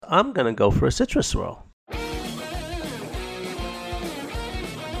I'm going to go for a citrus swirl.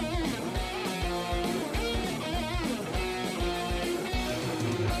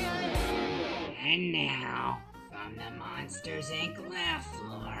 And now, from the Monsters Inc. laugh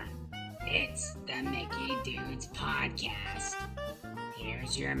floor, it's the Mickey Dudes Podcast.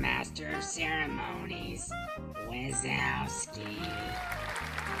 Here's your master of ceremonies, Wazowski.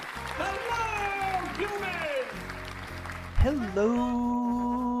 Hello, humans!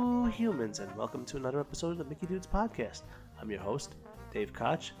 Hello, humans, and welcome to another episode of the Mickey Dudes Podcast. I'm your host, Dave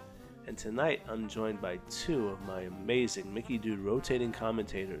Koch, and tonight I'm joined by two of my amazing Mickey Dude rotating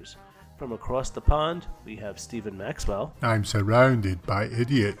commentators. From across the pond, we have Stephen Maxwell. I'm surrounded by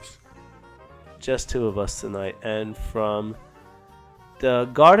idiots. Just two of us tonight. And from the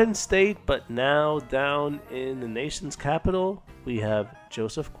Garden State, but now down in the nation's capital, we have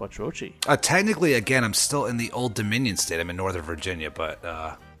Joseph Quattrochi. Technically, again, I'm still in the Old Dominion state. I'm in Northern Virginia, but,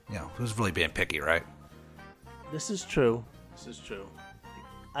 who's really being picky, right? This is true.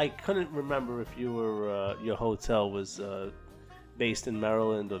 I couldn't remember if you were your hotel was based in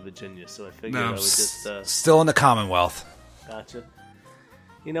Maryland or Virginia, so I figured I would just... still in the Commonwealth. Gotcha.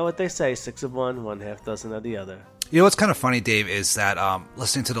 You know what they say, 6 of one, 1/2 dozen of the other. You know what's kind of funny, Dave, is that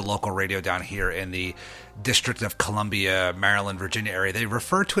listening to the local radio down here in the District of Columbia, Maryland, Virginia area, they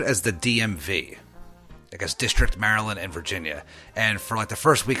refer to it as the DMV. I guess District, Maryland, and Virginia. And for like the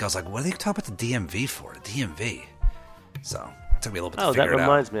first week, I was like, what are they talking about the DMV for? The DMV. So it took me a little bit to figure it out. Oh, that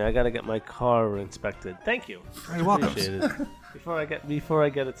reminds me. I got to get my car inspected. Thank you. You're welcome. Appreciate it. Before I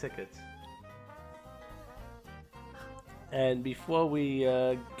get a ticket. And before we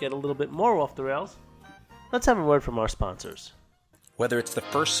get a little bit more off the rails, let's have a word from our sponsors. Whether it's the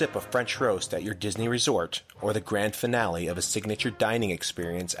first sip of French roast at your Disney resort or the grand finale of a signature dining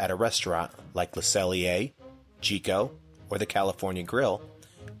experience at a restaurant like Le Cellier, Chico, or the California Grill,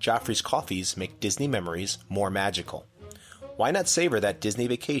 Joffrey's coffees make Disney memories more magical. Why not savor that Disney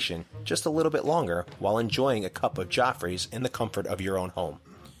vacation just a little bit longer while enjoying a cup of Joffrey's in the comfort of your own home?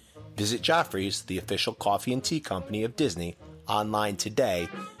 Visit Joffrey's, the official coffee and tea company of Disney, online today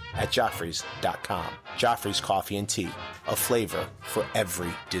at joffreys.com. Joffrey's Coffee and Tea, a flavor for every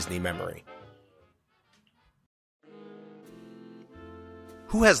Disney memory.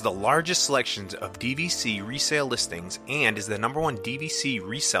 Who has the largest selections of DVC resale listings and is the #1 DVC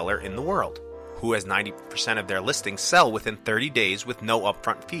reseller in the world? Who has 90% of their listings sell within 30 days with no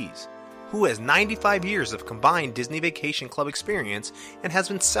upfront fees? Who has 95 years of combined Disney Vacation Club experience and has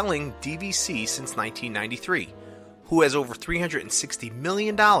been selling DVC since 1993? Who has over $360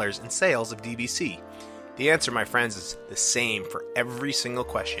 million in sales of DVC? The answer, my friends, is the same for every single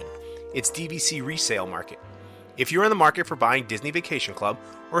question. It's DVC Resale Market. If you're in the market for buying Disney Vacation Club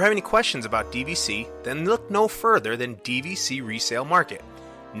or have any questions about DVC, then look no further than DVC Resale Market.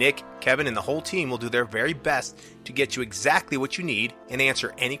 Nick, Kevin, and the whole team will do their very best to get you exactly what you need and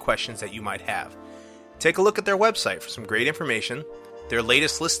answer any questions that you might have. Take a look at their website for some great information, their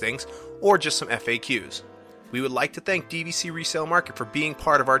latest listings, or just some FAQs. We would like to thank DVC Resale Market for being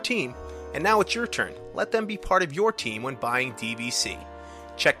part of our team, and now it's your turn. Let them be part of your team when buying DVC.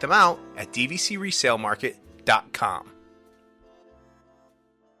 Check them out at dvcresalemarket.com.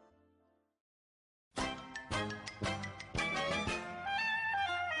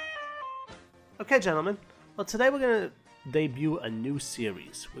 Okay, gentlemen. Well, today we're going to debut a new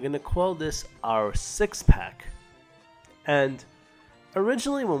series. We're going to call this our 6-pack. And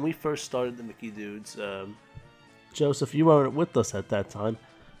originally when we first started the Mickey Dudes, Joseph, you weren't with us at that time.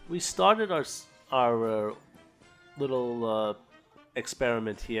 We started our little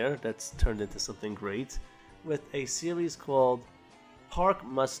experiment here that's turned into something great with a series called Park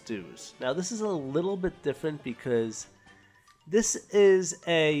Must-Dos. Now, this is a little bit different because this is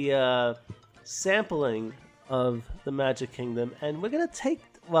a sampling of the Magic Kingdom, and we're going to take,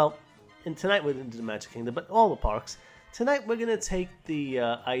 and tonight we're going to do the Magic Kingdom, but all the parks. Tonight we're going to take the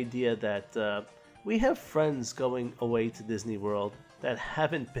idea that we have friends going away to Disney World that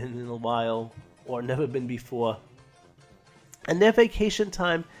haven't been in a while or never been before, and their vacation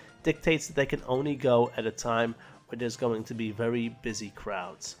time dictates that they can only go at a time where there's going to be very busy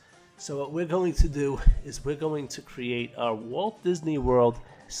crowds. So what we're going to do is we're going to create our Walt Disney World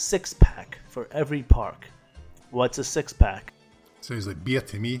 6-pack for every park. What's a 6-pack? Sounds like beer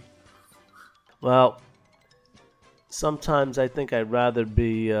to me. Well, sometimes I think I'd rather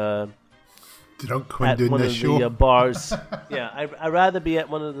be drunk when at doing one this of show. the bars. Yeah, I'd rather be at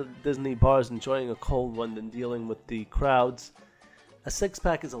one of the Disney bars enjoying a cold one than dealing with the crowds. A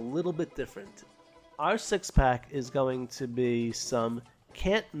 6-pack is a little bit different. Our 6-pack is going to be some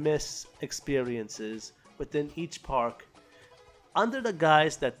can't-miss experiences within each park under the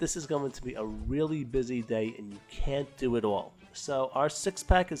guise that this is going to be a really busy day and you can't do it all. So our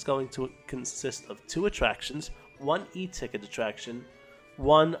 6-pack is going to consist of 2 attractions, 1 e-ticket attraction,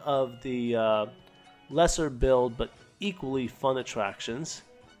 one of the lesser build but equally fun attractions.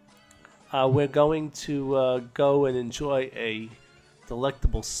 We're going to go and enjoy a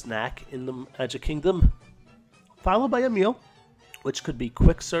delectable snack in the Magic Kingdom, followed by a meal, which could be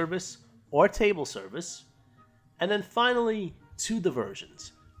quick service or table service. And then finally, 2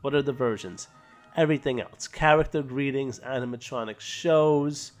 diversions. What are diversions? Everything else. Character greetings, animatronic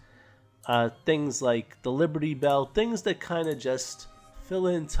shows, things like the Liberty Bell, things that kind of just fill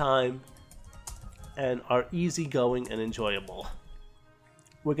in time and are easygoing and enjoyable.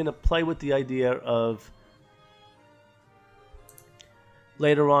 We're going to play with the idea of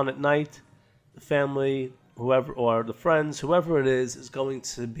later on at night, the family, whoever, or the friends, whoever it is going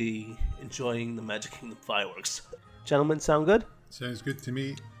to be enjoying the Magic Kingdom fireworks. Gentlemen, sound good? Sounds good to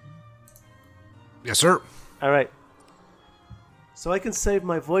me. Yes, sir. All right. So I can save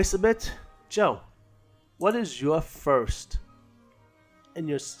my voice a bit. Joe, what is your first in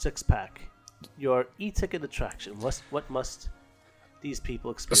your 6-pack? Your e-ticket attraction. What must these people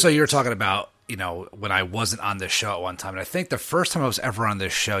experience? So you're talking about, when I wasn't on this show at one time. And I think the first time I was ever on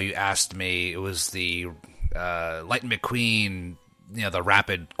this show, you asked me, it was the Lightning McQueen, the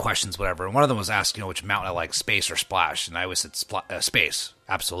rapid questions, whatever. And one of them was asking which mountain I like, Space or Splash. And I always said Space.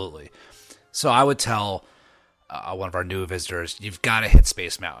 Absolutely. So I would tell one of our new visitors, you've got to hit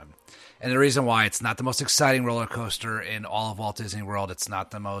Space Mountain. And the reason why, it's not the most exciting roller coaster in all of Walt Disney World. It's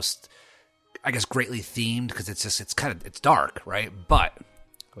not the most, I guess, greatly themed because it's dark, right? But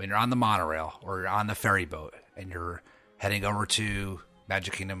when you're on the monorail or you're on the ferry boat and you're heading over to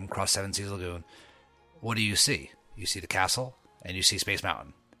Magic Kingdom across Seven Seas Lagoon, what do you see? You see the castle and you see Space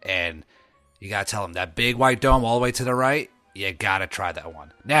Mountain. And you got to tell them that big white dome all the way to the right, you got to try that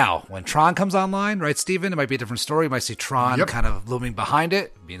one. Now, when Tron comes online, right, Steven, it might be a different story. You might see Tron kind of looming behind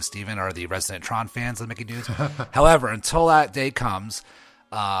it. Me and Steven are the resident Tron fans of Mickey Dudes. However, until that day comes,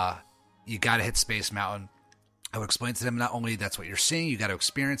 you got to hit Space Mountain. I would explain to them not only that's what you're seeing, you got to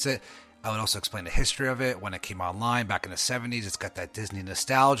experience it. I would also explain the history of it when it came online back in the 70s. It's got that Disney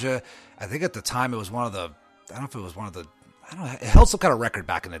nostalgia. I think at the time it was one of the, it held some kind of record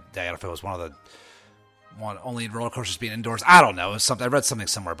back in the day. I don't know if it was one of the only roller coasters being indoors. I don't know. It was something, I read something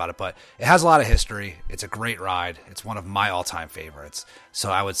somewhere about it, but it has a lot of history. It's a great ride. It's one of my all-time favorites.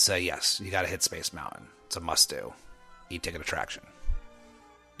 So I would say, yes, you got to hit Space Mountain. It's a must-do. E-ticket attraction.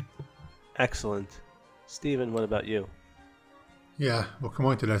 Excellent. Steven, what about you? Yeah, we'll come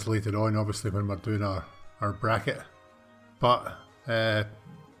on to this later on, obviously, when we're doing our bracket. But I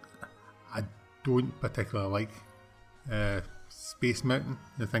don't particularly like Space Mountain.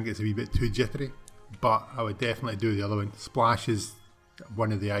 I think it's a wee bit too jittery. But I would definitely do the other one. Splash is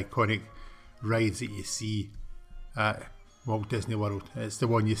one of the iconic rides that you see at Walt Disney World. It's the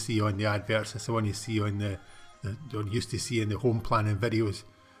one you see on the adverts. It's the one you see on the used to see in the home planning videos,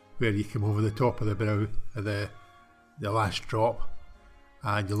 where you come over the top of the brow of the last drop,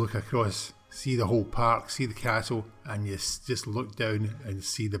 and you look across, see the whole park, see the castle, and you just look down and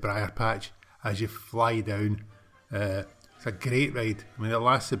see the Briar Patch as you fly down. It's a great ride. I mean, it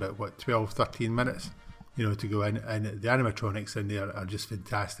lasts about 12, 13 minutes, to go in, and the animatronics in there are just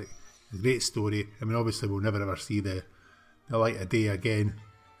fantastic. It's a great story. I mean, obviously we'll never ever see the light of day again,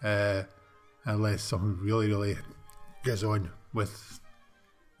 unless something really, really goes on with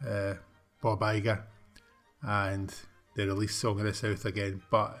Bob Iger and the release Song of the South again.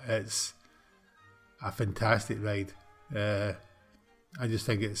 But it's a fantastic ride. I just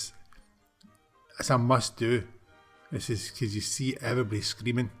think it's a must do. This is because you see everybody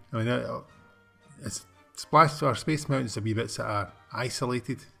screaming. I mean, it's Splash or Space Mountain's a wee bit sort of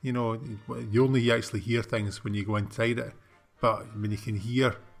isolated. You only actually hear things when you go inside it. But when you can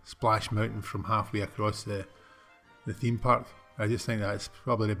hear Splash Mountain from halfway across the theme park, I just think that's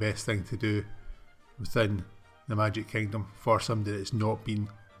probably the best thing to do within the Magic Kingdom for somebody that's not been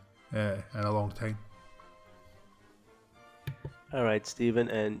in a long time. All right, Steven,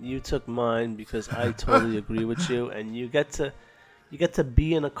 and you took mine because I totally agree with you, and you get to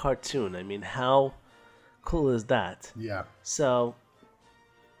be in a cartoon. I mean, how cool is that? Yeah. So,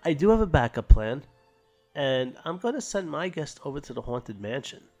 I do have a backup plan, and I'm going to send my guest over to the Haunted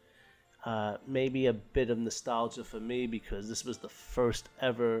Mansion. Maybe a bit of nostalgia for me because this was the first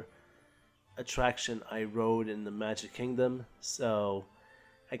ever attraction I rode in the Magic Kingdom, so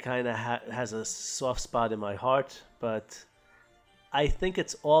I kind of has a soft spot in my heart, but I think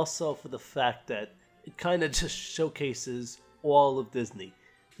it's also for the fact that it kind of just showcases all of Disney.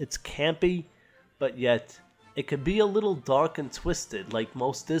 It's campy, but yet it could be a little dark and twisted, like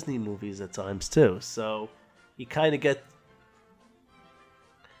most Disney movies at times too. So you kind of get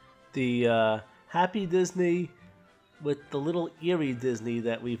the happy Disney with the little eerie Disney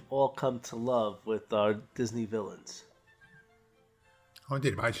that we've all come to love with our Disney villains.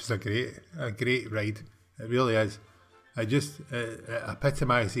 Haunted Mansion's a great ride. It really is. It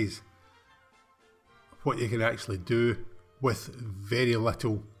epitomises what you can actually do with very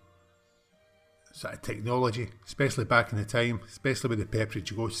little sort of technology, especially back in the time, especially with the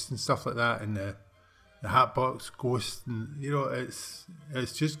Pepperidge ghosts and stuff like that, and the Hatbox ghosts, and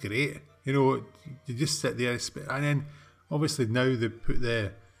it's just great. You just sit there, and then obviously now they put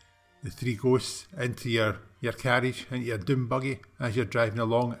the three ghosts into your carriage, into your doom buggy as you're driving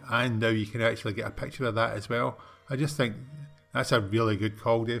along, and now you can actually get a picture of that as well. I just think that's a really good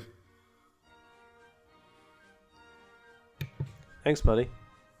call, Dave. Thanks, buddy.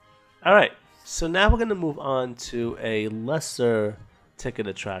 All right, so now we're going to move on to a lesser ticket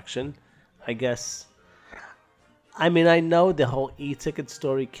attraction. I guess, I know the whole e-ticket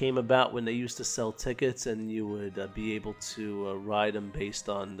story came about when they used to sell tickets and you would be able to ride them based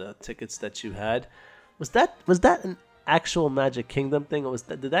on the tickets that you had. Was that an actual Magic Kingdom thing, or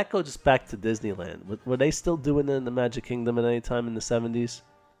did that go just back to Disneyland? Were they still doing it in the Magic Kingdom at any time in the 70s?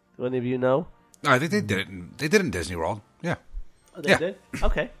 Do any of you know? I think they did it. They did it in Disney World. Yeah. Oh, they did?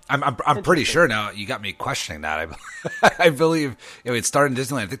 Okay. I'm pretty sure now. You got me questioning that. I believe it started in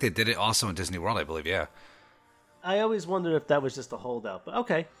Disneyland. I think they did it also in Disney World. I believe. Yeah. I always wondered if that was just a holdout, but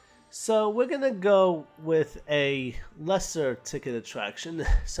okay. So we're going to go with a lesser ticket attraction.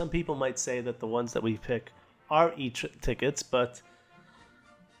 Some people might say that the ones that we pick are e-tickets, but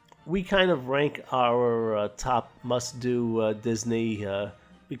we kind of rank our top must-do Disney.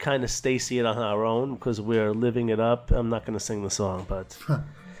 We kind of Stacy it on our own because we're living it up. I'm not going to sing the song, but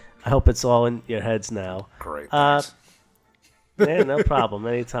I hope it's all in your heads now. Great. Thanks. Yeah, no problem.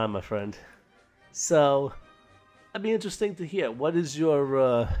 Anytime, my friend. So it'd be interesting to hear. What is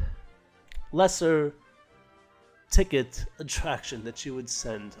your lesser ticket attraction that you would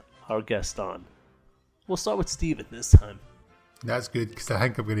send our guest on? We'll start with Steven this time. That's good, because I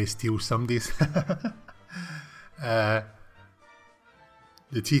think I'm going to steal somebody's.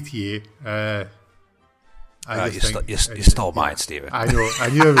 The TTA. You stole mine, Steven. I know. I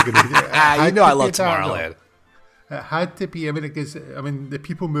knew I was going to do it. You know I love Tomorrowland. It had to be. The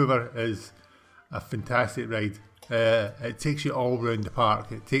People Mover is a fantastic ride. It takes you all around the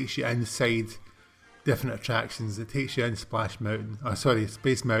park. It takes you inside different attractions. It takes you in Space Mountain,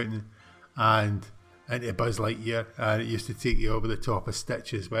 and into Buzz Lightyear. And it used to take you over the top of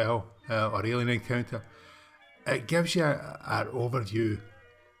Stitch as well, or Alien Encounter. It gives you an overview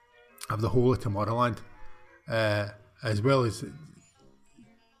of the whole of Tomorrowland, as well as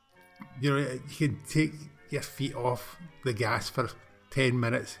you can take your feet off the gas for 10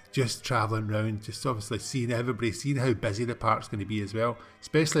 minutes just travelling around, just obviously seeing everybody, seeing how busy the park's going to be as well,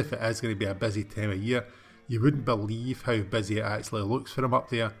 especially if it is going to be a busy time of year. You wouldn't believe how busy it actually looks from up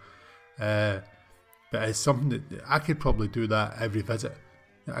there, but it's something that I could probably do that every visit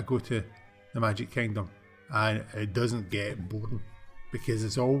that I go to the Magic Kingdom, and it doesn't get boring because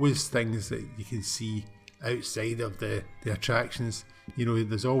there's always things that you can see outside of the attractions.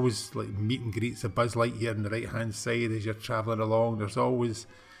 There's always like meet and greets of Buzz Lightyear on the right hand side as you're travelling along. There's always,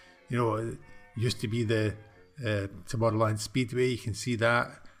 it used to be the Tomorrowland Speedway. You can see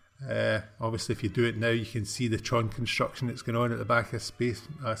that. Obviously, if you do it now, you can see the Tron construction that's going on at the back of Space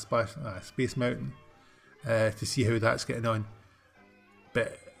Mountain to see how that's getting on.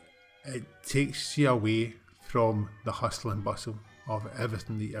 But it takes you away from the hustle and bustle of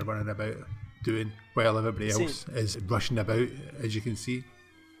everything that you're running about doing while everybody else is rushing about, as you can see.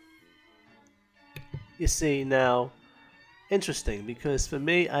 You see, now, interesting, because for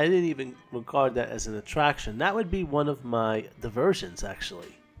me, I didn't even regard that as an attraction. That would be one of my diversions,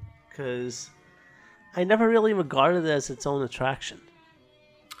 actually, because I never really regarded it as its own attraction.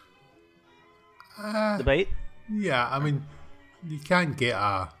 Debate? Yeah, you can't get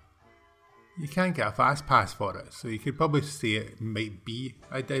a fast pass for it, so you could probably say it might be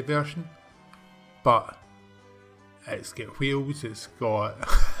a diversion, but it's got wheels, it's got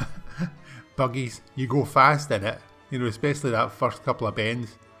buggies, you go fast in it, especially that first couple of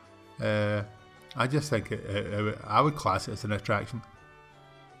bends. I just think I would class it as an attraction.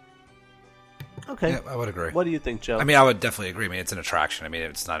 Okay. Yeah, I would agree. What do you think, Joe? I would definitely agree. It's an attraction.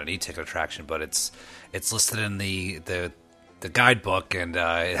 It's not an e-ticket attraction, but it's listed in the guidebook, and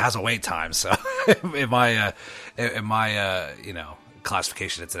it has a wait time. So in my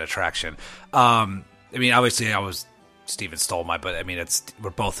classification, it's an attraction. Obviously, I was Steven stole mine, but I mean, we're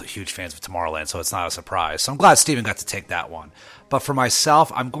both huge fans of Tomorrowland, so it's not a surprise. So I'm glad Steven got to take that one. But for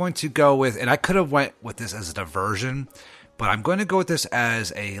myself, I'm going to go with, and I could have went with this as a diversion, but I'm going to go with this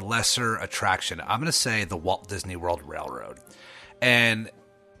as a lesser attraction. I'm going to say the Walt Disney World Railroad. And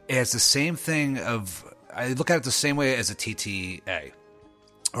it has the same thing of, I look at it the same way as a TTA,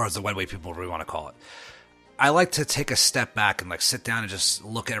 or as the way people really want to call it. I like to take a step back and like sit down and just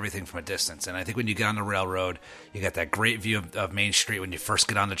look at everything from a distance. And I think when you get on the railroad, you get that great view of Main Street when you first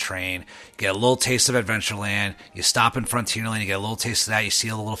get on the train. You get a little taste of Adventureland. You stop in Frontierland, you get a little taste of that. You see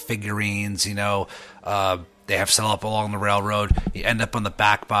all the little figurines, they have set up along the railroad. You end up on the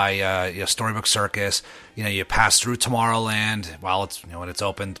back by Storybook Circus. You pass through Tomorrowland while it's when it's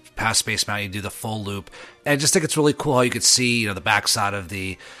open. Past Space Mountain, you do the full loop. And I just think it's really cool how you could see the backside of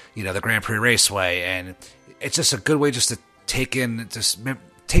the the Grand Prix Raceway, and it's just a good way just to take in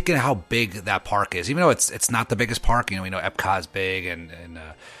how big that park is. Even though it's not the biggest park, we know Epcot's big and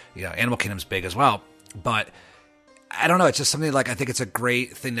Animal Kingdom's big as well, but I don't know. It's just something like I think it's a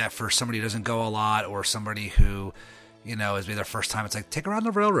great thing that for somebody who doesn't go a lot or somebody who, is maybe their first time. It's like take a ride on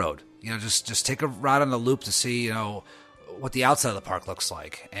the railroad. Just take a ride on the loop to see what the outside of the park looks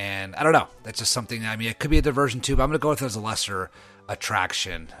like. And I don't know. That's just something. I mean, it could be a diversion too, but I'm going to go with it as a lesser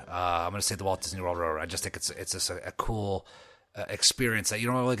attraction. I'm going to say the Walt Disney World Railroad. I just think it's just a cool experience that you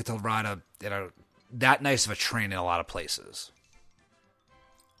don't really get to ride that nice of a train in a lot of places.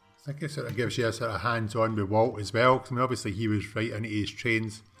 I think it sort of gives you a sort of hands-on with Walt as well. Because obviously he was right into his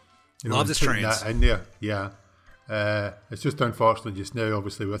trains. Loves his trains. That in there, yeah. It's just unfortunate just now,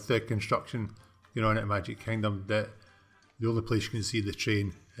 obviously, with the construction, on at Magic Kingdom, that the only place you can see the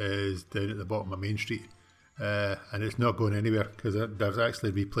train is down at the bottom of Main Street. And it's not going anywhere because they're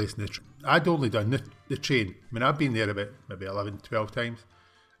actually replacing the train. I'd only done the train. I mean, I've been there about maybe 11, 12 times.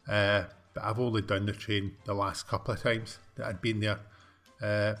 But I've only done the train the last couple of times that I'd been there.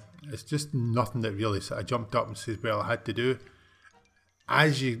 It's just nothing that really sort of jumped up and says, well, I had to do.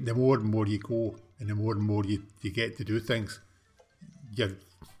 The more and more you go and the more you get to do things, you're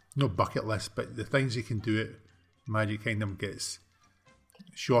no bucket list, but the things you can do at Magic Kingdom gets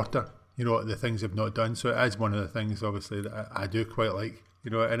shorter, the things I've not done. So it is one of the things, obviously, that I do quite like,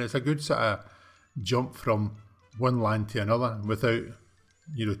 and it's a good sort of jump from one land to another without,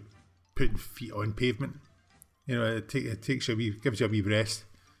 putting feet on pavement. It takes you gives you a wee rest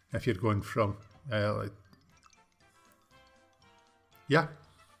if you're going from, yeah.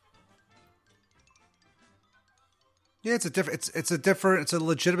 Yeah, it's a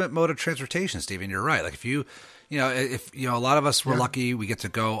legitimate mode of transportation, Stephen. You're right. Like if a lot of us were lucky, we get to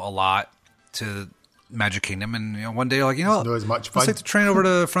go a lot to Magic Kingdom, and one day like not as much fun. Let's take the train over to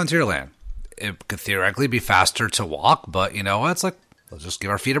Frontierland. It could theoretically be faster to walk, but it's like let's just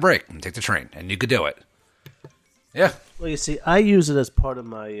give our feet a break and take the train, and you could do it. Yeah. Well, you see, I use it as part of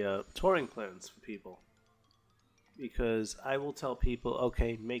my touring plans for people. Because I will tell people,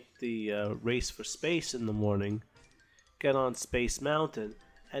 okay, make the race for space in the morning, get on Space Mountain,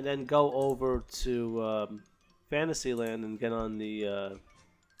 and then go over to Fantasyland and get on the...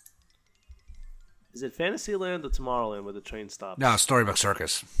 is it Fantasyland or Tomorrowland where the train stops? No, Storybook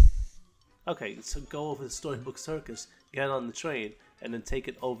Circus. Okay, so go over to Storybook Circus, get on the train, and then take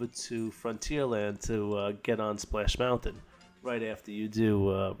it over to Frontierland to get on Splash Mountain right after you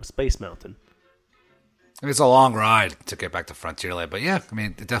do Space Mountain. I mean, it's a long ride to get back to Frontierland, but yeah, I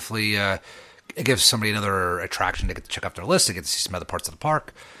mean, it definitely it gives somebody another attraction to get to check off their list, to get to see some other parts of the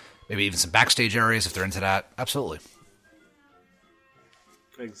park, maybe even some backstage areas if they're into that. Absolutely.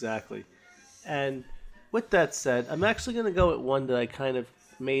 Exactly. And with that said, I'm actually going to go with one that I kind of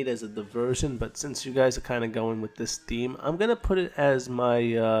made as a diversion, but since you guys are kind of going with this theme, I'm going to put it as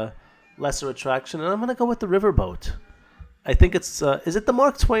my lesser attraction, and I'm going to go with the riverboat. I think it's, is it the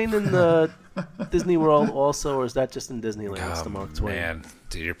Mark Twain in the Disney World also, or is that just in Disneyland? It's the Mark Twain. Man,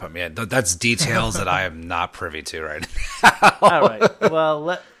 dude, you're putting me in. That's details that I am not privy to right now. All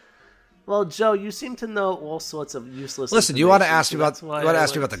right. Well, Joe, you seem to know all sorts of useless. Listen, you want to ask me about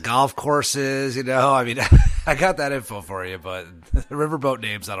the golf courses? I mean, I got that info for you, but the riverboat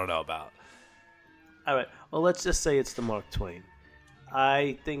names I don't know about. All right. Well, let's just say it's the Mark Twain.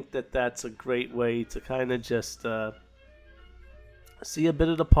 I think that's a great way to kind of just see a bit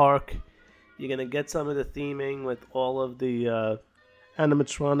of the park. You're going to get some of the theming with all of the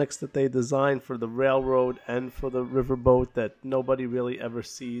animatronics that they designed for the railroad and for the riverboat that nobody really ever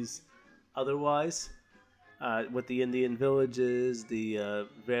sees otherwise. With the Indian villages, the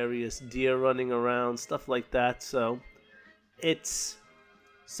various deer running around, stuff like that. So it's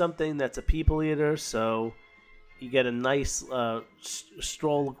something that's a people eater, so you get a nice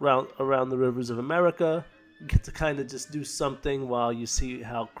stroll around the rivers of America, get to kind of just do something while you see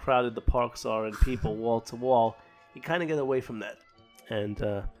how crowded the parks are and people wall to wall. You kind of get away from that. And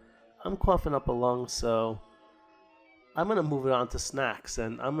I'm coughing up a lung, so I'm going to move it on to snacks,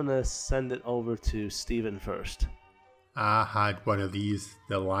 and I'm going to send it over to Steven first. I had one of these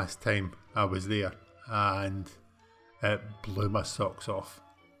the last time I was there, and it blew my socks off.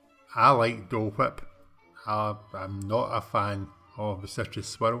 I like Dole Whip. I'm not a fan of the citrus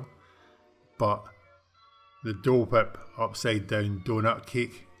swirl, but the Dole Whip upside down donut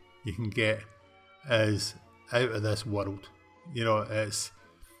cake you can get is out of this world. You know,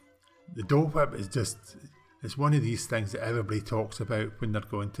 the Dole Whip is just, it's one of these things that everybody talks about when they're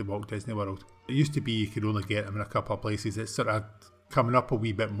going to Walt Disney World. It used to be you could only get them in a couple of places. It's sort of coming up a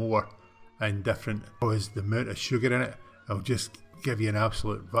wee bit more and different. Because the amount of sugar in it, it'll just give you an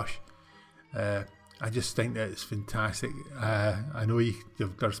absolute rush. I just think that it's fantastic. I know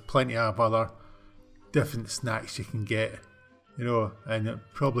there's plenty of other different snacks you can get, you know, and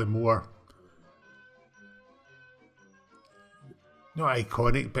probably more, not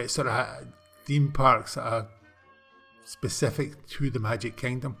iconic, but sort of theme parks that are specific to the Magic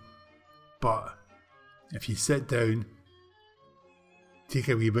Kingdom. But if you sit down, take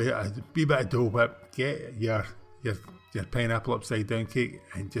a wee bit of Dole Whip, get your pineapple upside down cake,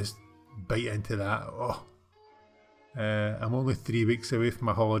 and just bite into that. Oh, I'm only 3 weeks away from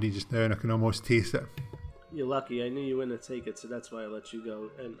my holiday just now, and I can almost taste it. You're lucky. I knew you were going to take it, so that's why I let you go.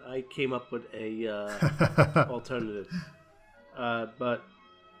 And I came up with a alternative. But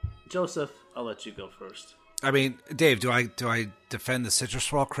Joseph, I'll let you go first. I mean, Dave, do I defend the citrus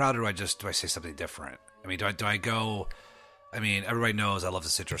swirl crowd, or do I say something different? I mean, do I go? I mean, everybody knows I love the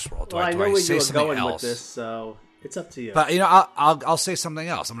citrus swirl. Do I say something else? With this, so it's up to you. But I'll say something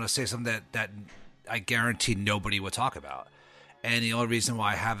else. I'm going to say something that I guarantee nobody would talk about. And the only reason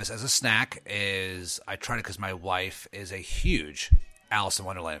why I have this as a snack is I tried it because my wife is a huge Alice in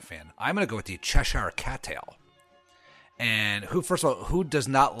Wonderland fan. I'm going to go with the Cheshire Cattail. And who does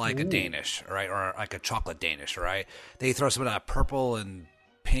not like a Danish, right? Or like a chocolate Danish, right? They throw some of that purple and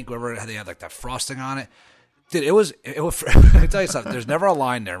pink, whatever, they have like that frosting on it. Dude, it was let me tell you something. There's never a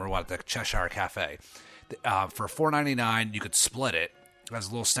line there. Remember what, the Cheshire Cafe. For $4.99, you could split it as a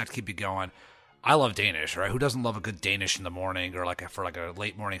little snack to keep you going. I love Danish, right? Who doesn't love a good Danish in the morning, or for a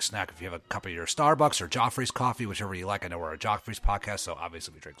late morning snack if you have a cup of your Starbucks or Joffrey's coffee, whichever you like. I know we're a Joffrey's podcast, so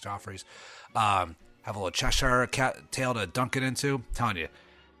obviously we drink Joffrey's. Have a little Cheshire cat tail to dunk it into. I'm telling you,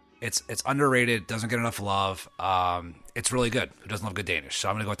 it's underrated. Doesn't get enough love. It's really good. Who doesn't love good Danish? So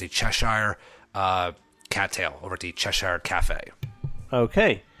I'm gonna go with the Cheshire cattail over at the Cheshire Cafe.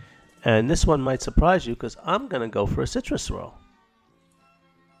 Okay, and this one might surprise you because I'm gonna go for a citrus swirl.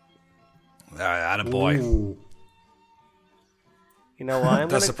 Attaboy. Ooh. You know why?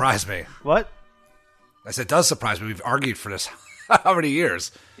 Does surprise me. What? I said, it does surprise me. We've argued for this how many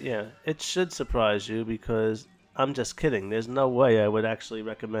years? Yeah, it should surprise you because I'm just kidding. There's no way I would actually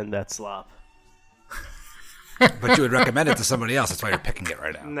recommend that slop. But you would recommend it to somebody else. That's why you're picking it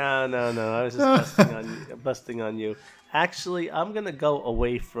right now. No. I was just busting on you. Actually, I'm going to go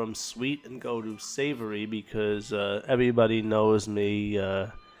away from sweet and go to savory because everybody knows me.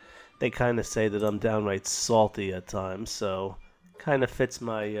 They kind of say that I'm downright salty at times, so kind of fits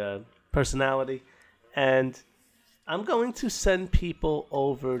my personality. And I'm going to send people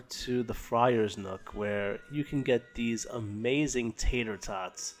over to the Friar's Nook, where you can get these amazing tater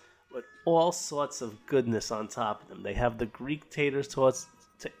tots with all sorts of goodness on top of them. They have the Greek tater tots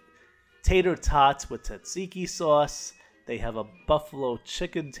with tzatziki sauce. They have a buffalo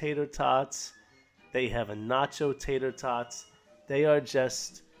chicken tater tots. They have a nacho tater tots. They are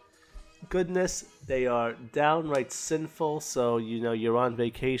just goodness. They are downright sinful, so you know you're on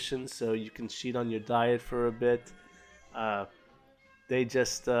vacation, so you can cheat on your diet for a bit. They're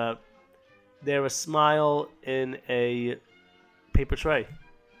a smile in a paper tray.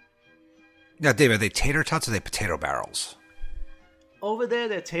 Now, Dave, are they tater tots or are they potato barrels? Over there,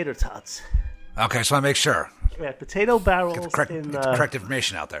 they're tater tots. Okay, so I make sure. Yeah, potato barrels. Get the correct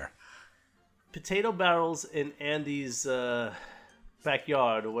information out there. Potato barrels in Andy's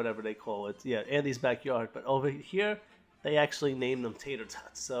backyard, or whatever they call it. Yeah, Andy's backyard. But over here, they actually name them tater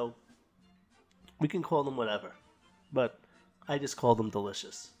tots. So we can call them whatever. But I just call them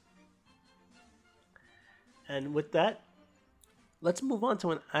delicious. And with that, let's move on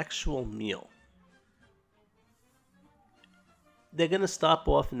to an actual meal. They're going to stop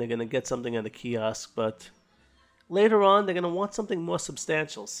off and they're going to get something at the kiosk, but later on they're going to want something more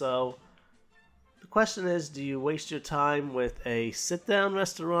substantial. So the question is, do you waste your time with a sit-down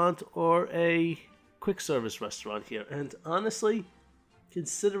restaurant or a quick service restaurant here? And honestly,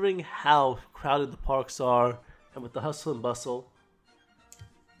 considering how crowded the parks are and with the hustle and bustle,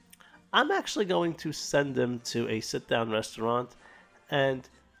 I'm actually going to send them to a sit-down restaurant, and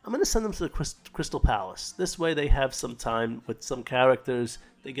I'm going to send them to the Crystal Palace. This way they have some time with some characters.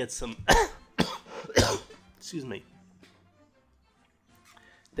 They get some... excuse me.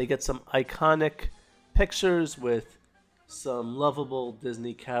 They get some iconic pictures with some lovable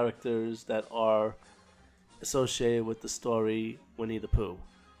Disney characters that are associated with the story Winnie the Pooh.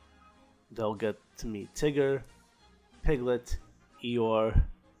 They'll get to meet Tigger, Piglet, Eeyore,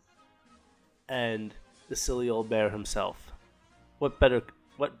 and the silly old bear himself. What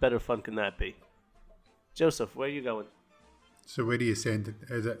better fun can that be? Joseph, where are you going? So where do you send it?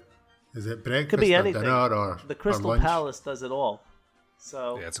 Is it breakfast Could be or anything. dinner or the Crystal or lunch? Palace does it all.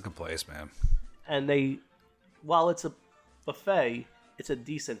 So Yeah, it's a good place, man. and while it's a buffet, it's a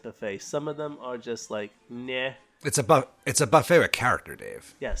decent buffet. Some of them are just like, nah. It's a buffet with character,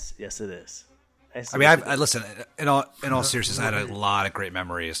 Dave. Yes, it is. I mean, I listen. In all seriousness, I had a lot of great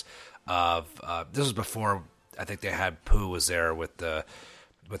memories of. This was before I think they had Pooh was there with the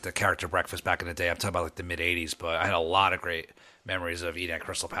character breakfast back in the day. I'm talking about like the mid '80s, but I had a lot of great memories of eating at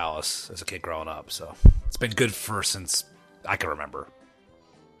Crystal Palace as a kid growing up. So it's been good since I can remember.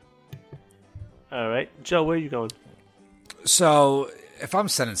 All right, Joe, where are you going? So if I'm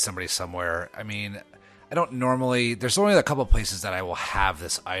sending somebody somewhere, I mean, I don't normally. There's only a couple places that I will have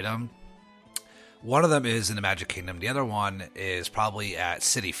this item. One of them is in the Magic Kingdom. The other one is probably at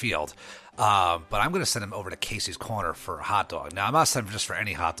Citi Field. But I'm going to send them over to Casey's Corner for a hot dog. Now, I'm not sending them just for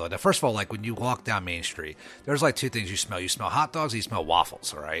any hot dog. Now, first of all, like when you walk down Main Street, there's like two things you smell. You smell hot dogs and you smell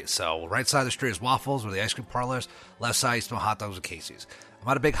waffles, all right? So right side of the street is waffles where the ice cream parlor is. Left side, you smell hot dogs with Casey's. I'm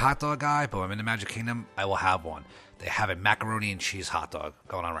not a big hot dog guy, but when I'm in the Magic Kingdom, I will have one. They have a macaroni and cheese hot dog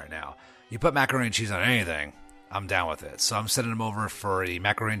going on right now. You put macaroni and cheese on anything, I'm down with it. So I'm sending them over for the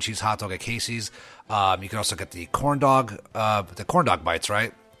macaroni and cheese hot dog at Casey's. You can also get the corn dog bites,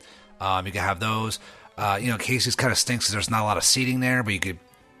 right? You can have those. Casey's kind of stinks because there's not a lot of seating there, but you could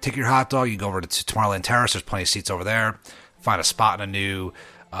take your hot dog, you go over to Tomorrowland Terrace, there's plenty of seats over there. Find a spot in a new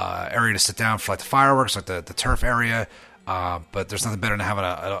area to sit down for like the fireworks, like the turf area. But there's nothing better than having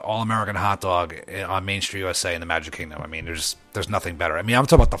an all-American hot dog on Main Street, USA in the Magic Kingdom. I mean, there's nothing better. I mean, I'm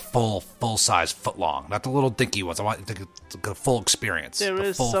talking about the full-size foot-long, not the little dinky ones. I want the full experience. There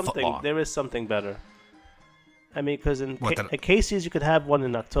is something better. I mean, because at Casey's, you could have one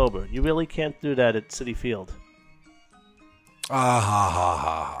in October. You really can't do that at Citi Field.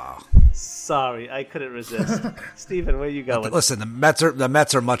 Sorry, I couldn't resist. Steven, where you going? Listen, the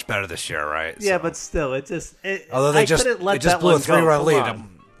Mets are much better this year, right? Yeah, but still, although they just blew a 3-run lead.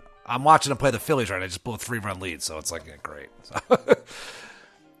 I'm watching them play the Phillies right now. They just blew a 3-run lead, so it's like great. So.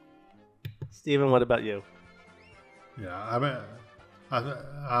 Steven, what about you? Yeah,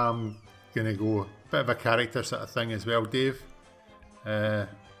 I'm gonna go a bit of a character sort of thing as well, Dave.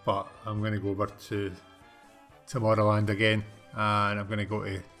 But I'm gonna go over to Tomorrowland again, and I'm gonna go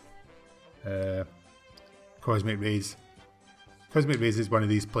to Cosmic Rays. Cosmic Rays is one of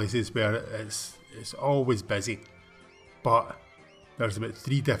these places where it's always busy, but there's about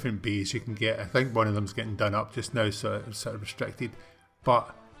 3 different bays you can get. I think one of them's getting done up just now, so it's sort of restricted,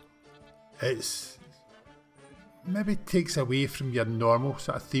 but it's maybe takes away from your normal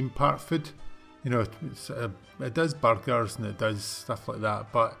sort of theme park food. It does burgers and it does stuff like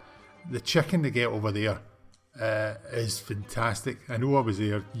that, but the chicken they get over there is fantastic. I know I was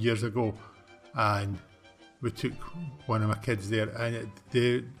there years ago and we took one of my kids there, and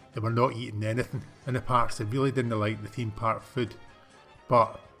they were not eating anything in the parks. They really didn't like the theme park food,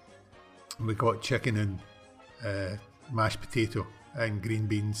 but we got chicken and mashed potato and green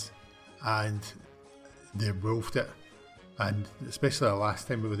beans, and they wolfed it. And especially the last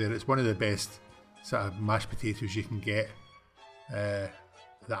time we were there, it's one of the best sort of mashed potatoes you can get that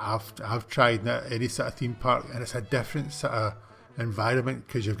I've tried at any sort of theme park, and it's a different sort of environment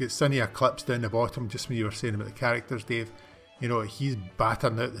because you've got Sunny Eclipse down the bottom, just when you were saying about the characters, Dave. He's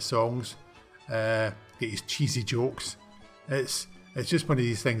battering out the songs, get his cheesy jokes. It's just one of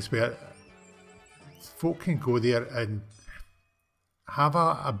these things where folk can go there and have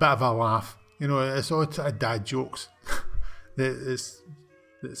a bit of a laugh. It's all sort of dad jokes that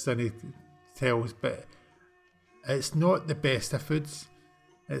Sunny tells, but it's not the best of foods.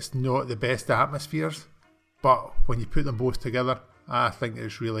 It's not the best atmospheres, but when you put them both together, I think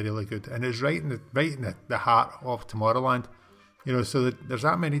it's really, really good, and it's right in the heart of Tomorrowland. So there's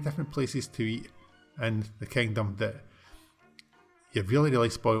that many different places to eat in the kingdom that you're really, really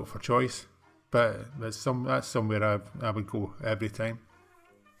spoilt for choice. But that's somewhere I would go every time.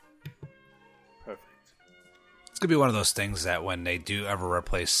 Perfect. going to be one of those things that when they do ever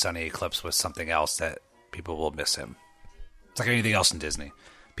replace Sunny Eclipse with something else, that people will miss him. It's like anything else in Disney.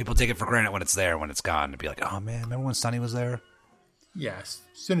 People take it for granted when it's there, when it's gone. To be like, oh man, remember when Sunny was there? Yes.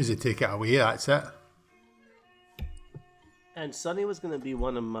 As soon as they take it away, that's it. And Sunny was going to be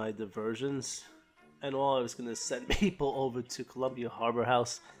one of my diversions. And all I was going to send people over to Columbia Harbor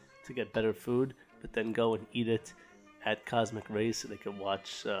House to get better food, but then go and eat it at Cosmic Rays so they could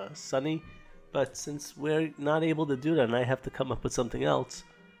watch Sunny. But since we're not able to do that and I have to come up with something else,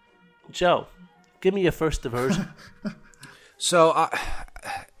 Joe, give me your first diversion. So,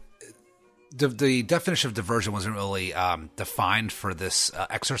 the definition of diversion wasn't really defined for this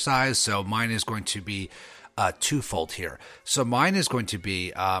exercise, so mine is going to be twofold here. So mine is going to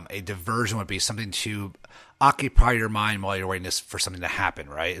be a diversion would be something to occupy your mind while you're waiting for something to happen,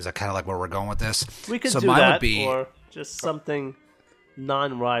 right? Is that kind of like where we're going with this? We could so do mine that, would be, or just something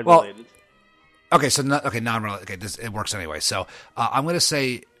non-ride related. Okay, so non-related. Okay, it works anyway. So I'm going to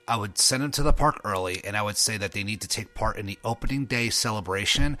say I would send them to the park early, and I would say that they need to take part in the opening day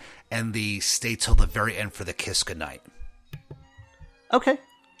celebration and stay till the very end for the kiss goodnight. Okay,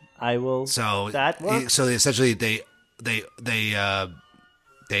 I will. So that works. So essentially they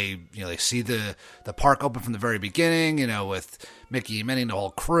see the park open from the very beginning, with Mickey and Minnie and the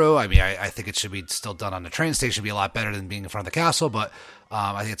whole crew. I mean, I think it should be still done on the train station. Be a lot better than being in front of the castle, but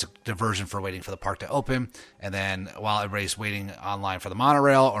I think it's a diversion for waiting for the park to open. And then while everybody's waiting online for the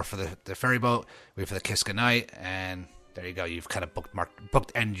monorail or for the ferry boat, wait for the kiss goodnight, and there you go. You've kind of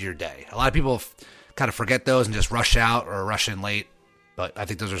booked end your day. A lot of people kind of forget those and just rush out or rush in late, but I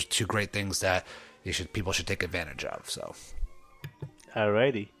think those are two great things that people should take advantage of. So.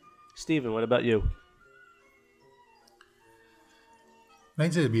 Alrighty. Steven, what about you?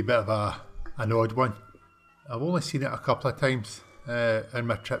 Mine's a wee bit of an odd one. I've only seen it a couple of times in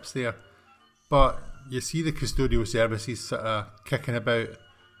my trips there. But you see the custodial services sort of kicking about,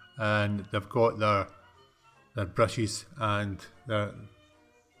 and they've got their brushes and their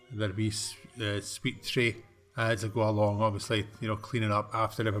wee sweet tray as they go along, obviously, cleaning up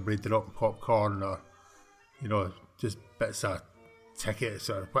after everybody dropping popcorn or, just bits of tickets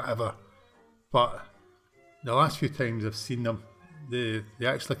or whatever. But the last few times I've seen them, they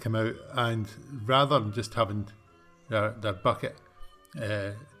actually come out, and rather than just having their bucket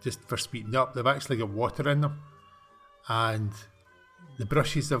just for speeding up, they've actually got water in them, and the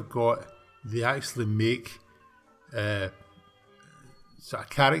brushes they've got, they actually make sort of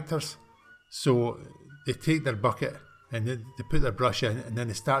characters. So they take their bucket and then they put their brush in, and then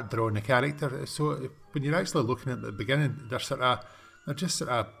they start drawing a character. So when you're actually looking at the beginning, they're just sort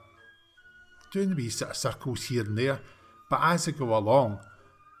of doing the wee sort of circles here and there. But as they go along,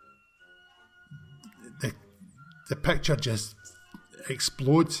 the picture just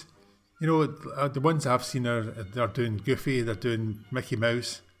explodes. The ones I've seen they're doing Goofy, they're doing Mickey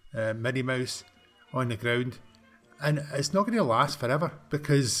Mouse, Minnie Mouse on the ground, and it's not going to last forever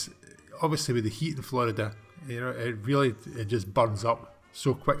because obviously with the heat in Florida, it just burns up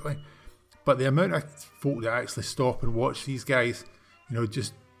so quickly. But the amount of folk that actually stop and watch these guys,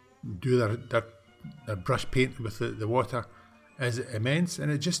 just do their brush paint with the water is immense, and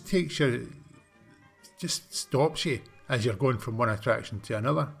it just stops you as you're going from one attraction to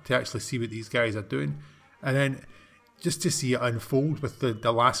another to actually see what these guys are doing, and then just to see it unfold with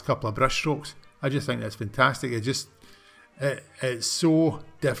the last couple of brush strokes. I just think that's fantastic. It's so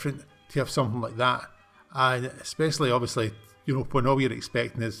different to have something like that, and especially obviously when all you're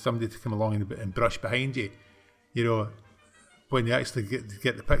expecting is somebody to come along and brush behind you, when you actually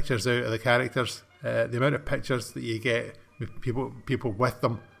get the pictures out of the characters, the amount of pictures that you get with people with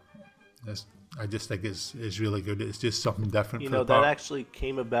them, I just think is really good. It's just something different. That actually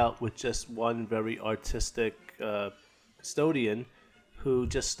came about with just one very artistic custodian who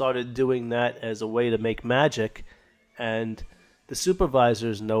just started doing that as a way to make magic, and the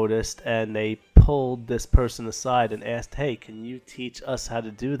supervisors noticed, and they pulled this person aside and asked, hey, can you teach us how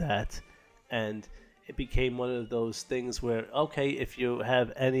to do that? And it became one of those things where, okay, if you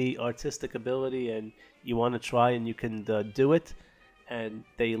have any artistic ability and you want to try and you can do it, and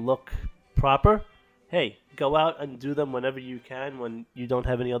they look proper, hey, go out and do them whenever you can when you don't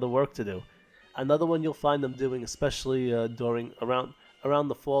have any other work to do. Another one you'll find them doing, especially around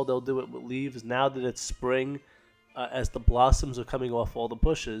the fall, they'll do it with leaves. Now that it's spring, as the blossoms are coming off all the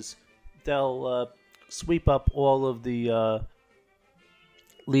bushes, they'll sweep up all of the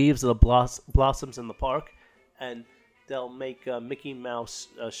leaves of the blossoms in the park, and they'll make Mickey Mouse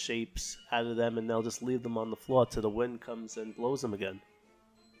shapes out of them, and they'll just leave them on the floor till the wind comes and blows them again.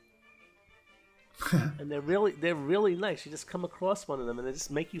 And they're really nice. You just come across one of them, and they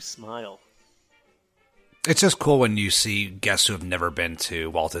just make you smile. It's just cool when you see guests who have never been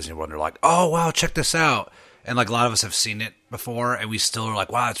to Walt Disney World and they're like, oh, wow, check this out. And like a lot of us have seen it before and we still are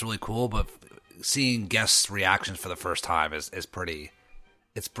like, wow, it's really cool. But seeing guests' reactions for the first time is pretty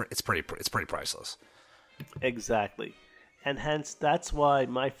priceless. Exactly. And hence, that's why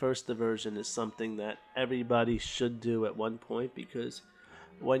my first diversion is something that everybody should do at one point, because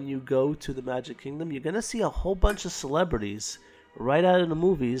when you go to the Magic Kingdom, you're going to see a whole bunch of celebrities right out of the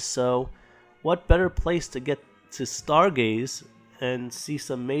movies. So what better place to get to stargaze and see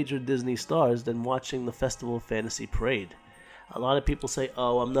some major Disney stars than watching the Festival of Fantasy Parade? A lot of people say,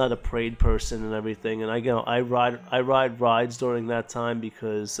 "Oh, I'm not a parade person and everything," and I ride rides during that time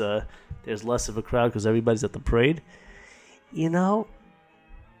because there's less of a crowd because everybody's at the parade. You know,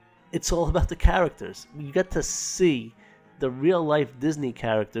 it's all about the characters. You get to see the real life Disney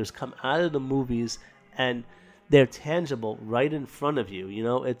characters come out of the movies, and they're tangible right in front of you. You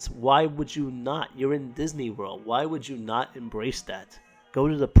know, it's why would you not? You're in Disney World. Why would you not embrace that? Go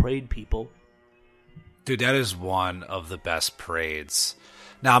to the parade, people. Dude, that is one of the best parades.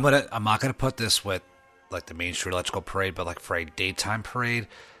 Now, I'm not gonna put this with like the Main Street Electrical Parade, but like for a daytime parade,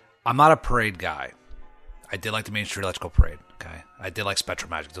 I'm not a parade guy. I did like the Main Street Electrical Parade. Okay, I did like Spectrum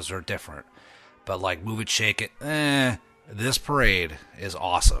Magic; those are different. But like Move It, Shake It, this parade is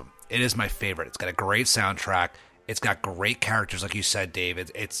awesome. It is my favorite. It's got a great soundtrack. It's got great characters, like you said, Dave.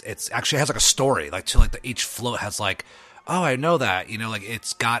 It's actually has like a story. Like each float has like, oh, I know that. You know, like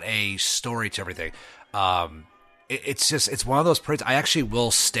it's got a story to everything. It's one of those parades I actually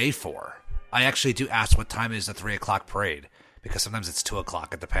will stay for. I actually do ask what time is the 3:00 parade, because sometimes it's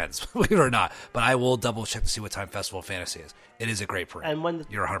 2:00. It depends, believe it or not. But I will double check to see what time Festival of Fantasy is. It is a great parade. And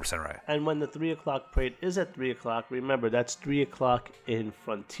you're 100% right. And when the 3:00 parade is at 3:00, remember that's 3:00 in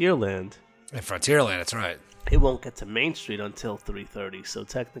Frontierland. In Frontierland, that's right. It won't get to Main Street until 3:30. So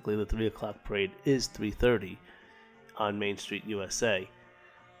technically, the 3:00 parade is 3:30 on Main Street, USA.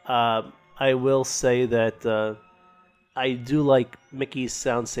 I will say that I do like Mickey's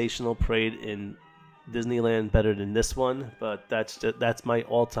Soundsational Parade in Disneyland better than this one, but that's my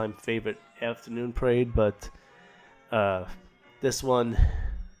all-time favorite afternoon parade. But this one,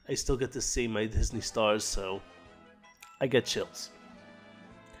 I still get to see my Disney stars, so I get chills.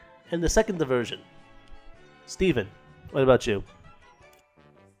 And the second diversion, Steven, what about you?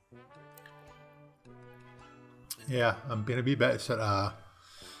 Yeah, I'm being a wee bit sort of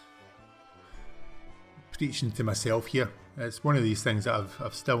preaching to myself here. It's one of these things that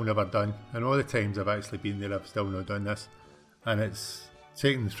I've still never done, and all the times I've actually been there, I've still not done this. And it's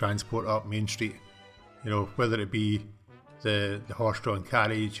taking the transport up Main Street. You know, whether it be the horse-drawn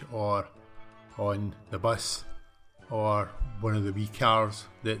carriage, or on the bus, or one of the wee cars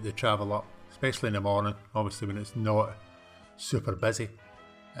that they travel up, especially in the morning, obviously when it's not super busy.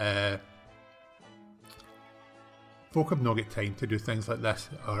 Folk have not got time to do things like this,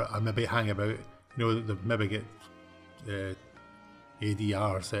 or maybe hang about. You know, they maybe get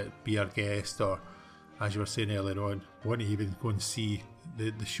ADRs at Be Our Guest, or, as you were saying earlier on, want to even go and see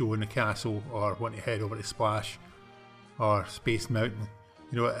the show in the castle, or want to head over to Splash or Space Mountain.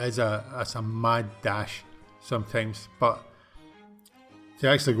 You know, it's a mad dash sometimes, but to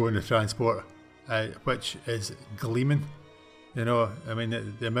actually go in the transport, which is gleaming, you know, I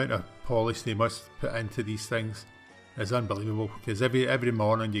mean, the amount of polish they must put into these things is unbelievable, because every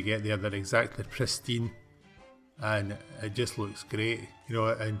morning you get there, they're exactly pristine, and it just looks great, you know.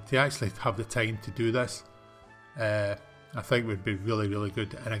 And to actually have the time to do this, I think would be really, really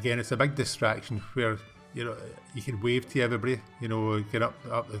good. And again, it's a big distraction where, you know, you can wave to everybody, you know, get up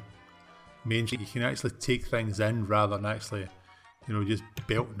the Main Street. You can actually take things in rather than actually, you know, just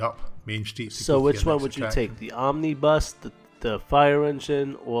belting up Main Street. So which one would you take, the omnibus, the fire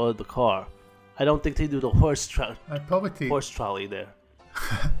engine, or the car? I don't think they do the I'd probably take horse trolley there.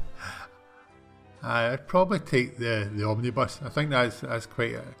 I'd probably take the omnibus. I think that's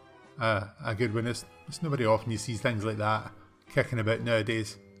quite a good one. It's nobody often you see things like that kicking about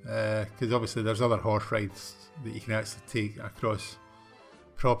nowadays, because obviously there's other horse rides that you can actually take across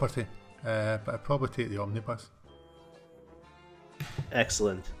property, but I'd probably take the omnibus.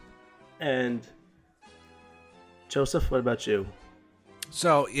 Excellent. And Joseph, what about you?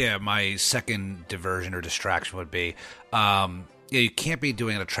 So, yeah, my second diversion or distraction would be, you can't be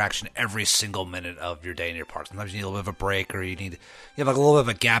doing an attraction every single minute of your day in your park. Sometimes you need a little bit of a break, or you have like a little bit of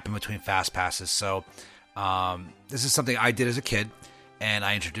a gap in between fast passes. So, this is something I did as a kid, and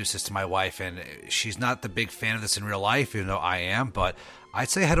I introduced this to my wife, and she's not the big fan of this in real life, even though I am, but I'd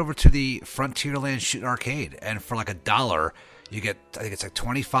say head over to the Frontierland Shooting Arcade, and for like $1, You get, I think it's like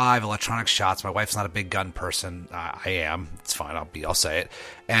 25 electronic shots. My wife's not a big gun person. I am. It's fine. I'll say it.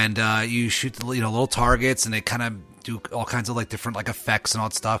 And you shoot the, little targets, and they kind of do all kinds of like different like effects and all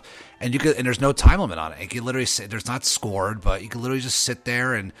that stuff. And and there's no time limit on it. You can literally sit, there's not scored, but you can literally just sit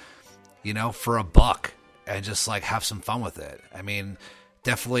there and for $1 and just like have some fun with it. I mean,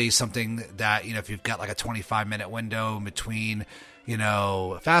 definitely something that if you've got like a 25-minute window in between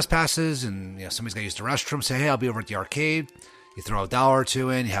fast passes and somebody's got to use the restroom, say, hey, I'll be over at the arcade. You throw $1 or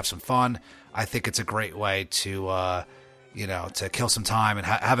 $2 in, you have some fun. I think it's a great way to to kill some time and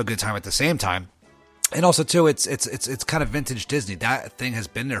have a good time at the same time. And also too, it's kind of vintage Disney. That thing has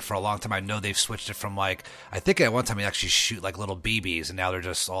been there for a long time. I know they've switched it from like, I think at one time they actually shoot like little BBs, and now they're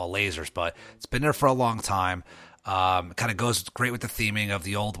just all lasers. But it's been there for a long time. Kind of goes great with the theming of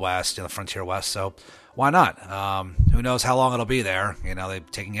the Old West, the Frontier West. So why not? Who knows how long it'll be there? They're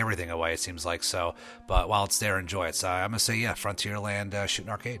taking everything away, it seems like. So, but while it's there, enjoy it. So I'm going to say, yeah, Frontierland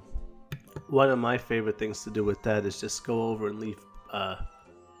Shooting Arcade. One of my favorite things to do with that is just go over and leave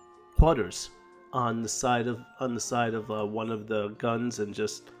quarters on the side of one of the guns and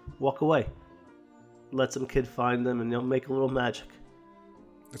just walk away. Let some kid find them, and they'll make a little magic.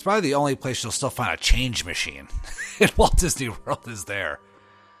 It's probably the only place you'll still find a change machine in Walt Disney World is there.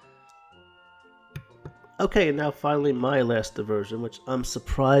 Okay, and now finally my last diversion, which I'm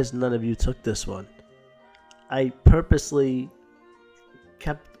surprised none of you took this one. I purposely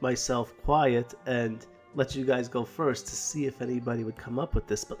kept myself quiet and let you guys go first to see if anybody would come up with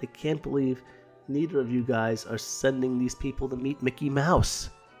this, but I can't believe neither of you guys are sending these people to meet Mickey Mouse.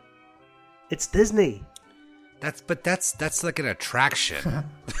 It's Disney. That's like an attraction.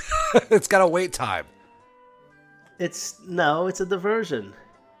 It's got a wait time. It's a diversion.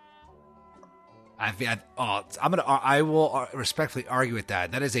 I will respectfully argue with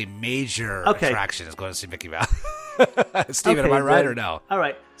that. That is a major attraction, is going to see Mickey Mouse. Steven, am I right or no? All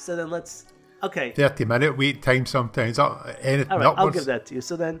right, so then let's... Okay. 30-minute wait time sometimes. Anything all right, upwards. I'll give that to you.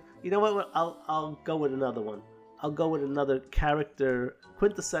 So then, you know what? I'll go with another one. I'll go with another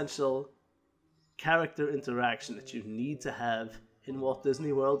quintessential character interaction that you need to have in Walt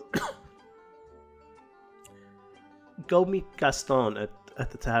Disney World. Go meet Gaston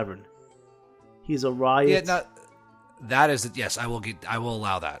at the tavern. He's a riot. Yeah, that is it. Yes, I will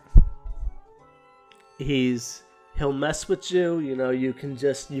allow that. He'll mess with you. You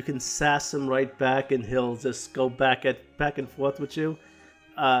can sass him right back, and he'll just go back and forth with you.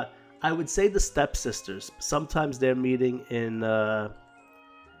 I would say the stepsisters. Sometimes they're meeting in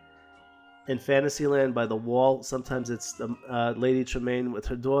Fantasyland by the wall. Sometimes it's the Lady Tremaine with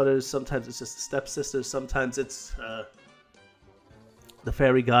her daughters. Sometimes it's just the stepsisters. Sometimes it's the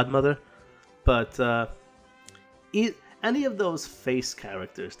fairy godmother. But any of those face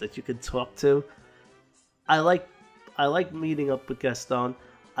characters that you could talk to, I like meeting up with Gaston.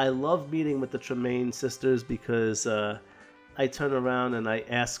 I love meeting with the Tremaine sisters because I turn around and I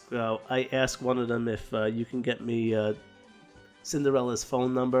ask one of them if you can get me Cinderella's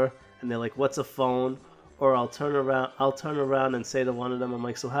phone number, and they're like, "What's a phone?" Or I'll turn around and say to one of them, I'm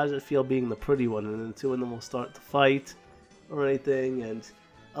like, "So how does it feel being the pretty one?" And then the two of them will start to fight or anything, and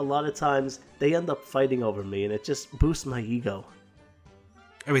a lot of times they end up fighting over me, and it just boosts my ego.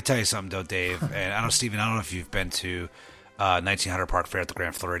 Let me tell you something, though, Dave, and Steven, I don't know if you've been to 1900 Park Fair at the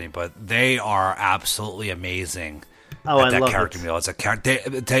Grand Floridian, but they are absolutely amazing. Oh, I love character it. meal. It's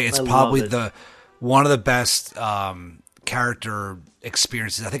it's probably one of the best character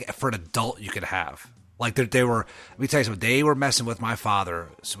experiences I think for an adult you could have. Like they were. Let me tell you something. They were messing with my father.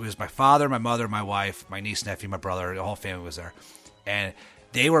 So it was my father, my mother, my wife, my niece, nephew, my brother. The whole family was there, and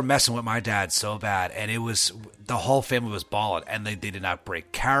they were messing with my dad so bad, and it was the whole family was balling, and they did not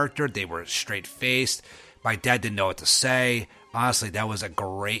break character. They were straight faced. My dad didn't know what to say. Honestly, that was a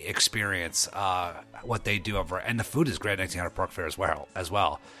great experience. What they do over, and the food is great at 1900 Park Fair as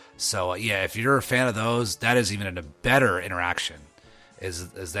well. So yeah, if you're a fan of those, that is even a better interaction.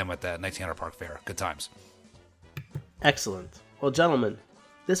 Is them at the 1900 Park Fair. Good times. Excellent. Well, gentlemen,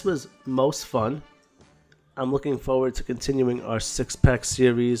 this was most fun. I'm looking forward to continuing our 6-pack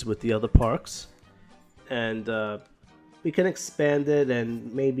series with the other parks. And we can expand it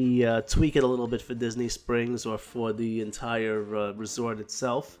and maybe tweak it a little bit for Disney Springs or for the entire resort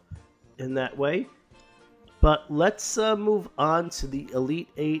itself in that way. But let's move on to the Elite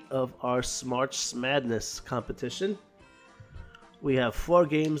 8 of our Smarch Madness competition. We have 4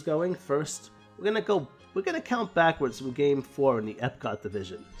 games going. First, we're gonna count backwards from Game 4 in the Epcot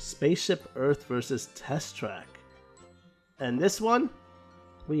division. Spaceship Earth versus Test Track. And this one,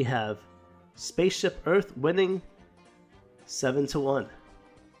 we have Spaceship Earth winning 7-1.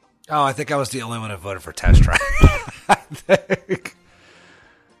 Oh, I think I was the only one who voted for Test Track. think.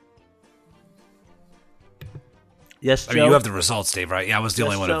 Yes, Joe. I mean, you have the results, Dave, right? Yeah, I was the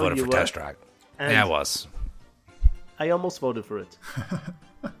Yes, only one who Joe, voted you for were. Test Track. And Yeah, I was. I almost voted for it.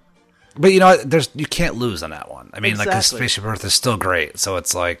 But you know what? You can't lose on that one. I mean, like, 'cause Exactly. Spaceship Earth is still great, so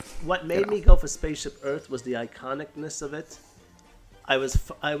it's like... What made me go for Spaceship Earth was the iconicness of it. I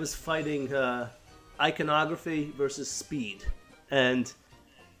was fighting iconography versus speed, and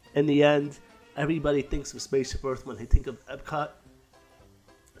in the end, everybody thinks of Spaceship Earth when they think of Epcot,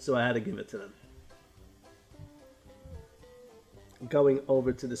 so I had to give it to them. Going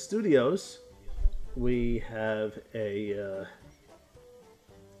over to the studios, we have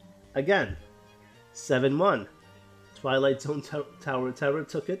again 7-1. Twilight Zone Tower of Terror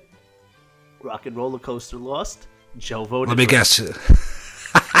took it. Rock and Roller Coaster lost. Joe voted. Let me for guess.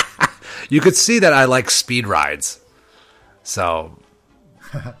 You could see that I like speed rides. So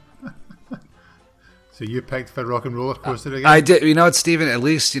So you picked for Rock and Roller Coaster again? I did. You know what, Steven? At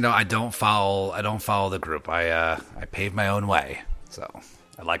least, you know, I don't follow the group. I pave my own way. So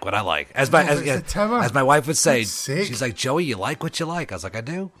I like what I like. As my wife would say, That's sick. she's like, Joey, you like what you like. I was like, I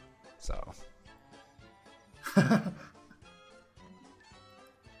do. So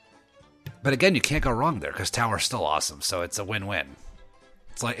but again, you can't go wrong there because Tower's still awesome. So it's a win-win.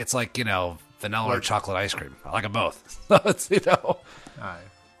 It's like you know, vanilla or chocolate ice cream. I like them both. So it's, you know. Aye.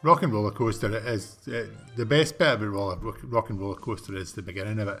 Rock and Roller Coaster is the best bit about Rock and Roller Coaster is the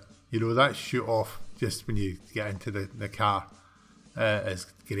beginning of it. You know, that shoot off just when you get into the car is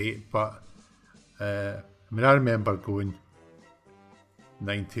great. But I mean, I remember going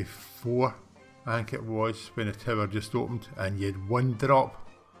 94, I think it was, when the tower just opened, and you had one drop,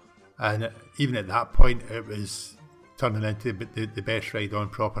 and even at that point, it was turning into the best ride on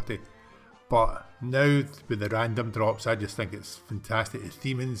property. But now with the random drops, I just think it's fantastic. The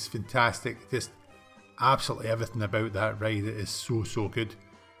theming's fantastic. Just absolutely everything about that ride is so good.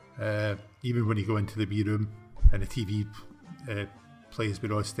 Even when you go into the B room and the TV plays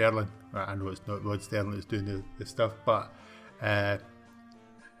with Rod Sterling. I know it's not Rod Sterling that's doing the stuff, but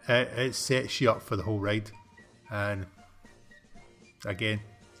it sets you up for the whole ride. And again,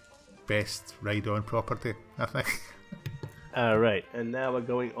 best ride on property, I think. All right, and now we're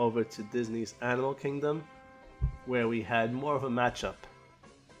going over to Disney's Animal Kingdom, where we had more of a matchup.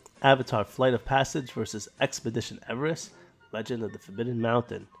 Avatar Flight of Passage versus Expedition Everest, Legend of the Forbidden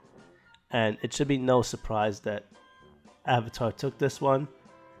Mountain. And it should be no surprise that Avatar took this one.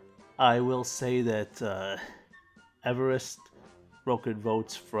 I will say that Everest brokered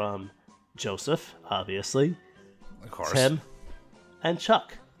votes from Joseph, obviously, Of course. Tim, and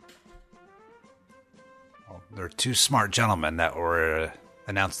Chuck. There are two smart gentlemen that were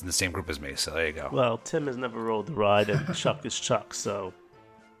announced in the same group as me, so there you go. Well, Tim has never rode the ride, and Chuck is Chuck, so...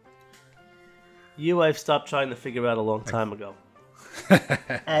 You I've stopped trying to figure out a long time ago.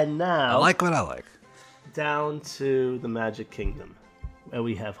 And now... I like what I like. Down to the Magic Kingdom, where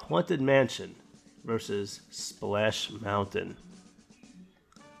we have Haunted Mansion versus Splash Mountain.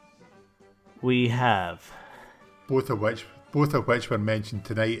 We have Both of which were mentioned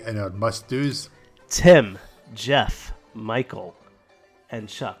tonight in our must-dos. Tim, Jeff, Michael, and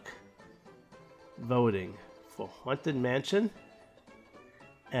Chuck voting for Haunted Mansion,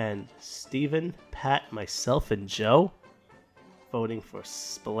 and Steven, Pat, myself, and Joe voting for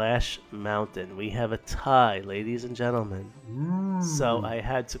Splash Mountain. We have a tie, ladies and gentlemen. So I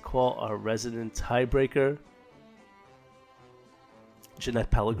had to call our resident tiebreaker,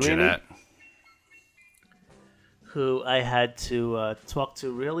 Jeanette Pellegrini, Jeanette. who I had to talk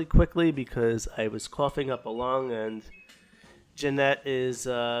to really quickly because I was coughing up a lung, and Jeanette is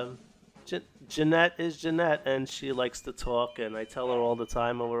Jeanette is Jeanette, and she likes to talk, and I tell her all the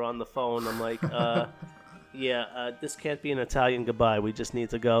time when we're on the phone, I'm like, this can't be an Italian goodbye. We just need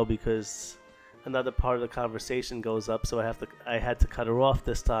to go because another part of the conversation goes up, so I had to cut her off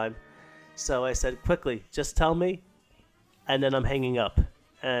this time. So I said, quickly, just tell me, and then I'm hanging up.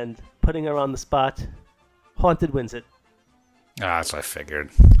 And putting her on the spot, Haunted wins it. Ah, that's what I figured.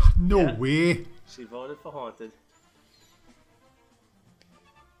 No Yeah. way. She voted for Haunted.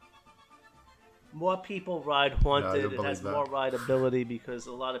 More people ride Haunted. don't It has believe more that. rideability because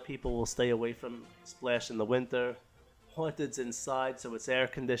a lot of people will stay away from Splash in the winter. Haunted's inside, so it's air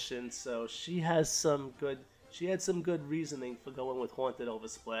conditioned. So she had some good reasoning for going with Haunted over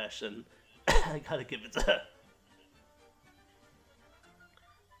Splash, and I gotta give it to her.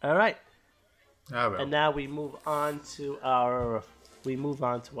 All right. Ah, well. And now we move on to our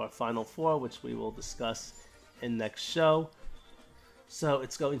final four, which we will discuss in next show. So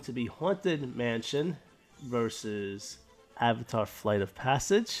it's going to be Haunted Mansion versus Avatar Flight of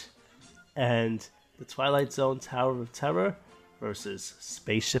Passage, and The Twilight Zone Tower of Terror versus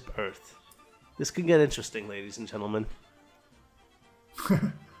Spaceship Earth. This can get interesting, ladies and gentlemen.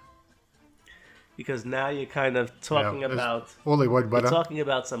 Because now you're kind of talking about... Only one we're winner. talking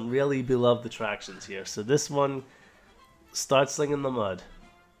about some really beloved attractions here. So this one starts slinging the mud.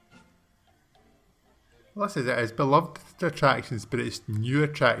 Well, this is it. It's beloved attractions, but it's new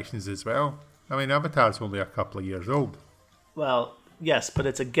attractions as well. I mean, Avatar's only a couple of years old. Well, yes, but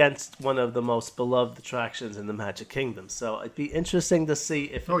it's against one of the most beloved attractions in the Magic Kingdom. So it'd be interesting to see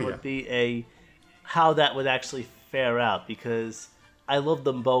if it would be how that would actually fare out, because I love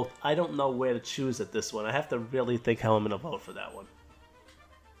them both. I don't know where to choose at this one. I have to really think how I'm going to vote for that one.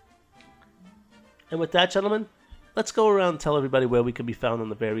 And with that, gentlemen, let's go around and tell everybody where we can be found on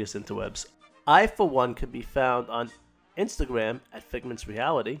the various interwebs. I, for one, can be found on Instagram at Figment's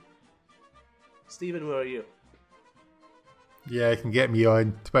Reality. Steven, where are you? Yeah, you can get me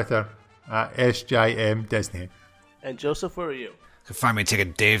on Twitter at SJM Disney. And Joseph, where are you? You can find me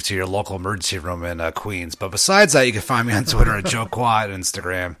taking Dave to your local emergency room in Queens. But besides that, you can find me on Twitter at Joe Quad,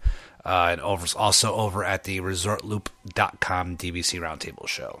 Instagram, and also over at the resortloop.com DVC Roundtable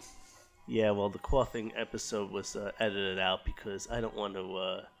show. Yeah, well, the coughing episode was edited out because I don't want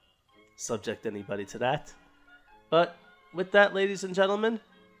to subject anybody to that. But with that, ladies and gentlemen,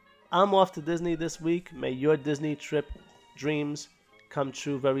 I'm off to Disney this week. May your Disney trip dreams come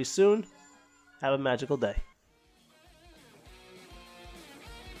true very soon. Have a magical day.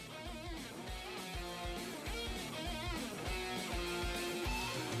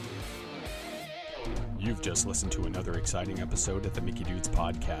 You've just listened to another exciting episode of the Mickey Dudes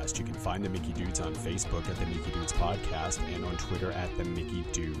Podcast. You can find the Mickey Dudes on Facebook at the Mickey Dudes Podcast and on Twitter at the Mickey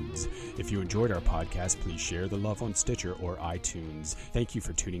Dudes. If you enjoyed our podcast, please share the love on Stitcher or iTunes. Thank you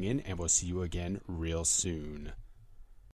for tuning in, and we'll see you again real soon.